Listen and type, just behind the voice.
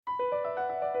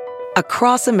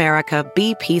Across America,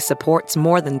 BP supports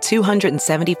more than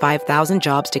 275,000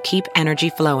 jobs to keep energy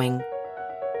flowing.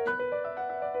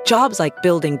 Jobs like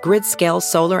building grid-scale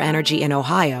solar energy in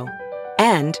Ohio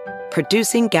and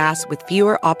producing gas with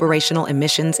fewer operational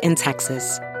emissions in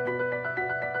Texas.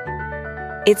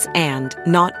 It's and,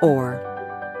 not or.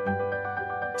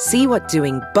 See what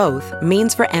doing both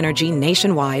means for energy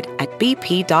nationwide at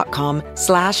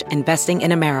bp.com/investing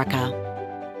in America.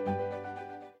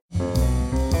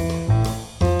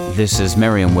 This is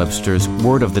Merriam-Webster's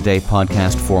Word of the Day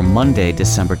podcast for Monday,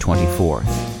 December 24th.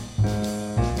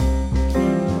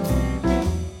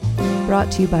 Brought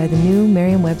to you by the new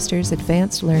Merriam-Webster's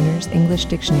Advanced Learners English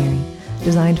Dictionary,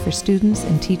 designed for students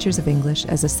and teachers of English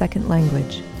as a second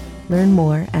language. Learn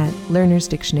more at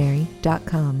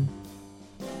learnersdictionary.com.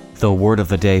 The word of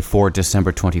the day for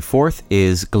December 24th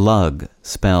is glögg,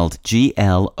 spelled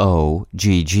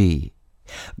Glogg.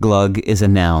 Glögg is a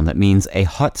noun that means a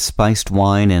hot spiced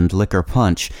wine and liquor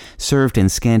punch served in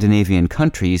Scandinavian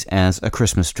countries as a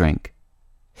Christmas drink.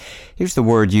 Here's the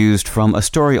word used from a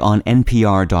story on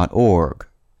npr.org.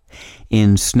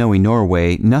 In snowy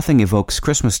Norway, nothing evokes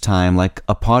Christmastime like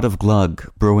a pot of glögg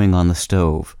brewing on the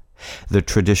stove. The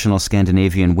traditional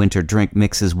Scandinavian winter drink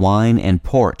mixes wine and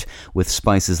port with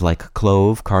spices like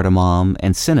clove, cardamom,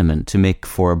 and cinnamon to make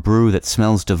for a brew that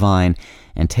smells divine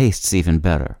and tastes even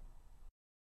better.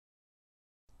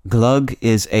 Glögg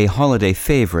is a holiday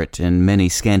favorite in many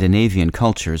Scandinavian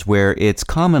cultures where it's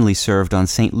commonly served on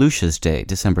St. Lucia's Day,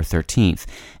 December 13th,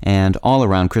 and all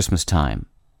around Christmas time.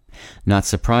 Not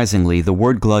surprisingly, the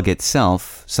word glögg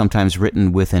itself, sometimes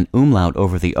written with an umlaut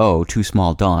over the O, two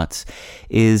small dots,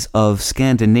 is of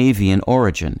Scandinavian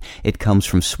origin. It comes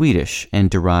from Swedish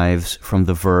and derives from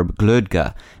the verb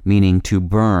glödga, meaning to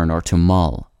burn or to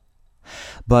mull.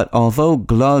 But although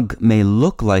glögg may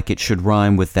look like it should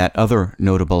rhyme with that other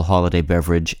notable holiday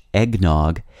beverage,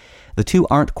 eggnog, the two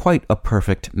aren't quite a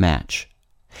perfect match.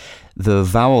 The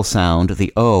vowel sound,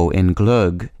 the O in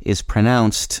glögg, is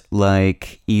pronounced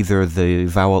like either the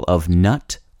vowel of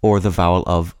nut or the vowel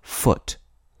of foot,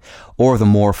 or the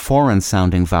more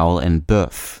foreign-sounding vowel in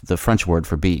bœuf, the French word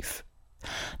for beef.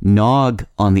 Nog,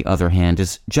 on the other hand,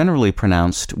 is generally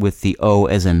pronounced with the O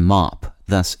as in mop,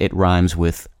 thus it rhymes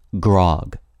with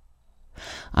grog.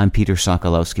 I'm Peter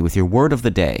Sokolowski with your Word of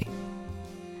the Day.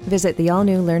 Visit the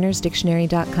all-new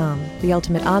learnersdictionary.com, the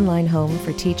ultimate online home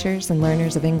for teachers and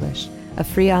learners of English. A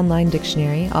free online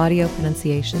dictionary, audio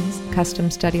pronunciations,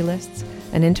 custom study lists,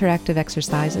 and interactive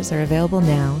exercises are available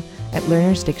now at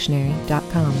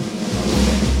learnersdictionary.com.